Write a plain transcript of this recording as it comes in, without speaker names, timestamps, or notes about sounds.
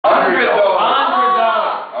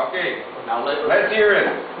Let's hear it.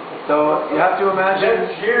 So you have to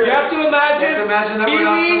imagine. You have to imagine that we're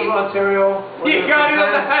not from Ontario. You got to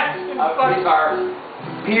imagine.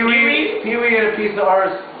 Pee-wee and a piece of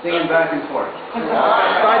ours singing back and forth.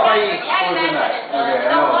 Side by each. Okay,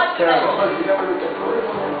 I know, it's terrible.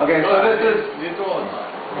 Okay, so this is. We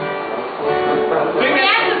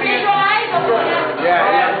have to visualize. Yeah,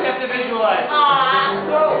 you have to visualize.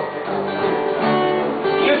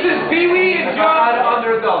 This is Pee-wee and John.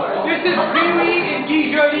 $100. This is Pee-wee and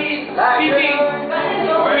Guy Jolie speaking. Pee-wee and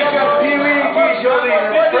Guy Jolie. Pee-wee and Guy Jolie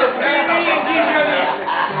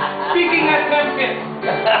speaking at Temiscaming.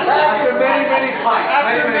 After many pints.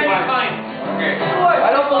 After many pints. Okay. I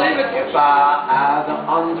don't believe it. If I had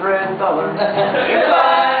 $100, if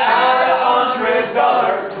I had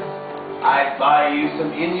 $100, I'd buy you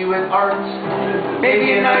some Inuit art,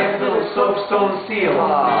 maybe a nice little soapstone seal.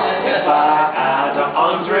 If I had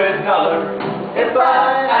 $100, if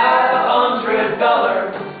I had $100,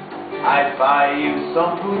 I'd buy you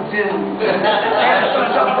some poutine and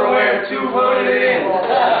some Tupperware to put it in. If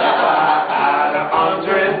I had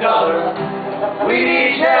 $100, we'd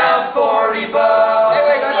each have 40 bucks. Hey,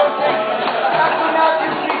 wait, that's what not you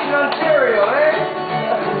speak in Ontario, eh?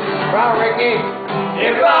 Brown Ricky.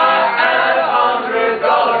 If I had $100,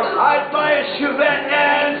 I'd buy a Chevette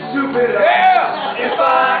and soup it up. Yeah. If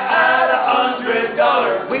I had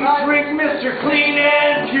 $100, we'd drink Mr. Clean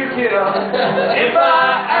and puke it up. If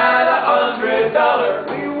I had $100,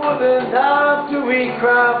 we wouldn't have to eat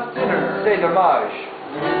craft dinner. C'est dommage.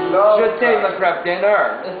 Je t'aime le craft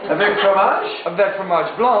dinner. Avec fromage? Avec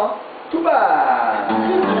fromage blanc. Too bad.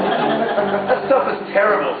 That stuff is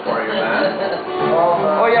terrible for you, man.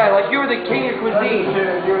 Oh yeah, like you were the king of cuisine.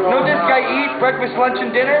 You know this guy eat breakfast, lunch,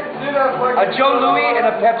 and dinner? A Joe Louis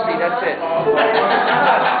and a Pepsi, that's it.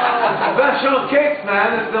 Conventional cakes,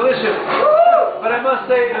 man, it's delicious. But I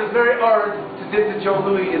must say, it was very hard to dip the Joe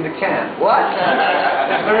Louis in the can. What?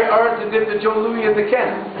 It's very hard to dip the Joe Louis in the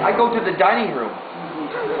can. I go to the dining room.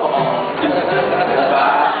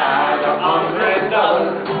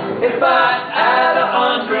 If I had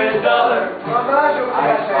 $100,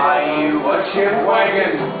 I'd buy you a chip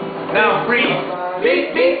wagon. Now freeze,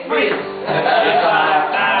 big freeze. If I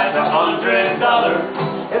had $100,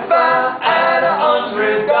 if I had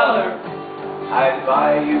 $100, I'd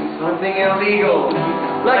buy you something illegal,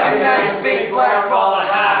 like a nice big black ball of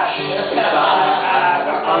hash. If I had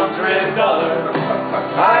 $100,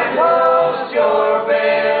 I'd post your bill.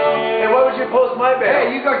 Hey, what would you post my bill?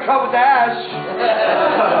 Hey, you got caught with the ash.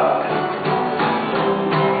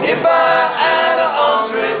 If I had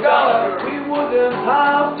 $100, we wouldn't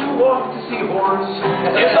have to walk to see horse.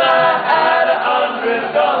 If I had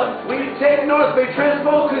 $100, we'd take North Bay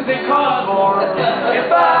Transpo because they cost more. If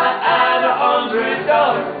I had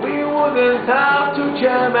 $100, we wouldn't have to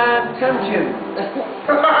jam at Temkin.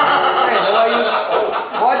 Hey,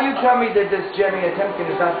 why do you tell me that this jamming at Temkin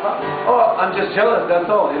is not fun? Oh, I'm just jealous, that's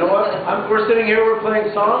all. You know what? We're sitting here, we're playing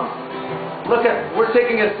songs. Look at, we're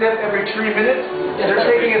taking a sip every 3 minutes. They're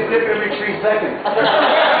taking a sip every 3 seconds.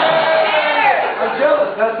 I'm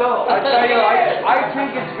jealous, that's all. I tell you, I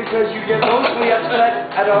think it's because you get mostly upset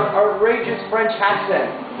at our outrageous French accent.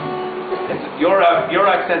 Your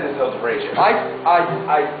accent is outrageous.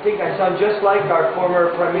 I think I sound just like our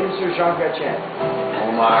former Prime Minister Jean Chrétien.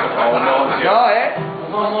 Oh my, oh no. No, eh?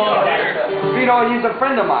 You know, he's a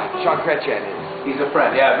friend of mine, Jean Chrétien is. He's a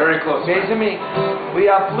friend, yeah, very close. Amazing to me. We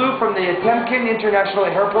flew from the Temkin International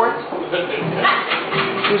Airport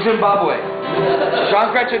to Zimbabwe. Jean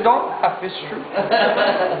Chrétien, don't it's true.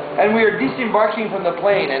 And we are disembarking from the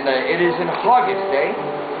plane, and it is in August, eh?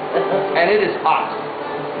 And it is hot.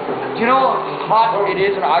 Do you know how hot it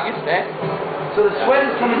is in August, eh? So the sweat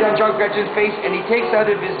is coming down Jean Chrétien's face, and he takes out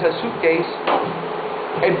of his suitcase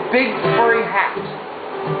a big furry hat.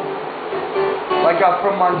 Like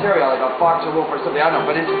from Ontario, like a fox or wolf or something, I don't know,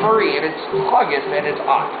 but it's furry and it's August and it's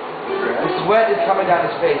hot. The sweat is coming down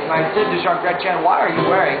his face, and I said to Jean Chrétien, why are you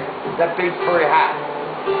wearing that big furry hat?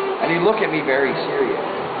 And he looked at me very serious.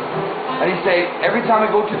 And he said, every time I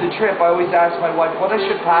go to the trip, I always ask my wife what I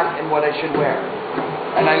should pack and what I should wear.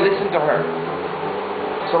 And I listened to her.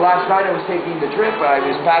 So last night I was taking the trip, I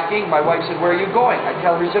was packing, my wife said, where are you going? I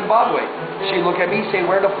tell her Zimbabwe. She looked at me, say,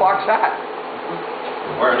 where the fox at?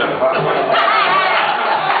 Where the fuck?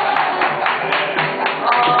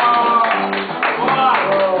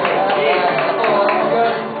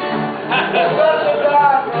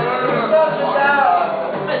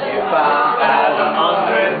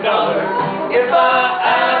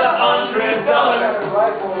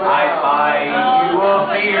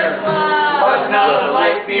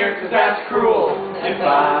 Cause that's cruel. If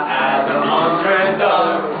I had $100,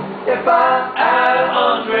 if If I had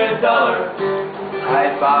 $100,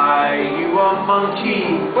 I'd buy you a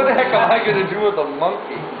monkey. What the heck am I gonna do with a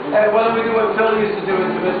monkey? Hey, why don't we do what Phil used to do in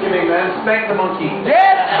Temiscaming, man? Spank the monkey.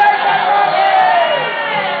 Yes, spank that monkey!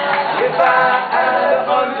 If I had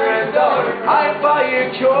 $100, I'd buy you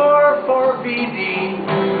a cure for BD.